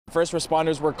First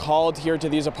responders were called here to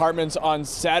these apartments on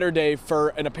Saturday for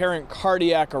an apparent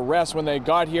cardiac arrest. When they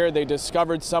got here, they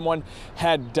discovered someone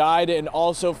had died and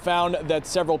also found that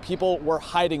several people were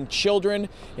hiding children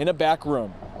in a back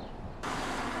room.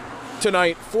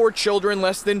 Tonight, 4 children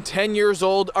less than 10 years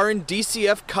old are in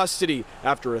DCF custody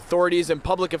after authorities and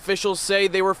public officials say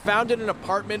they were found in an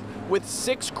apartment with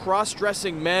 6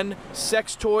 cross-dressing men,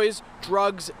 sex toys,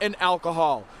 drugs, and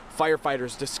alcohol.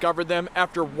 Firefighters discovered them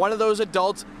after one of those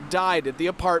adults died at the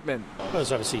apartment. It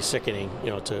was obviously sickening,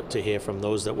 to hear from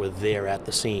those that were there at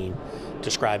the scene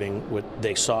describing what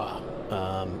they saw.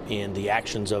 And the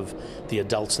actions of the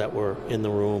adults that were in the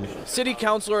room. City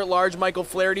Councilor at Large Michael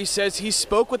Flaherty says he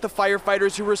spoke with the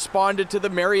firefighters who responded to the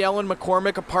Mary Ellen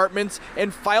McCormick apartments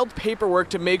and filed paperwork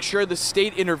to make sure the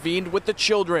state intervened with the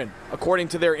children. According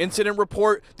to their incident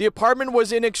report, the apartment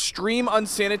was in extreme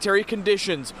unsanitary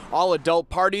conditions. All adult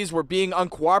parties were being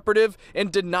uncooperative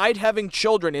and denied having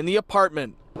children in the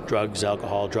apartment. Drugs,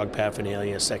 alcohol, drug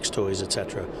paraphernalia, sex toys,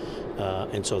 etc.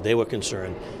 And so they were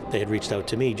concerned. They had reached out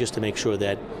to me just to make sure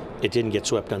that it didn't get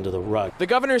swept under the rug. The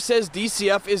governor says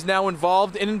DCF is now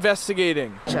involved in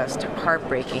investigating. Just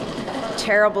heartbreaking,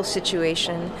 terrible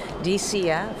situation.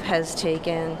 DCF has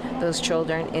taken those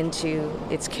children into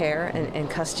its care and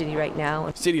custody right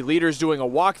now. City leaders doing a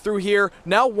walkthrough here,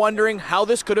 now wondering how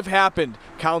this could have happened.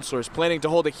 Councilors planning to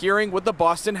hold a hearing with the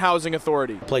Boston Housing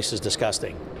Authority. The place is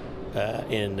disgusting,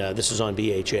 and this is on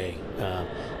BHA.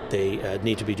 They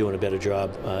need to be doing a better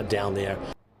job down there.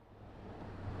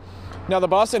 Now, the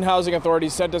Boston Housing Authority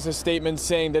sent us a statement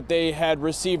saying that they had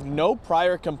received no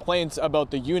prior complaints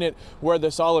about the unit where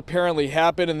this all apparently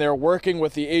happened, and they're working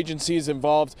with the agencies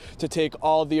involved to take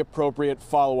all the appropriate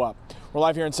follow-up. We're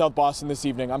live here in South Boston this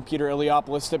evening. I'm Peter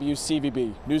Iliopoulos,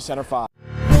 WCVB News Center 5.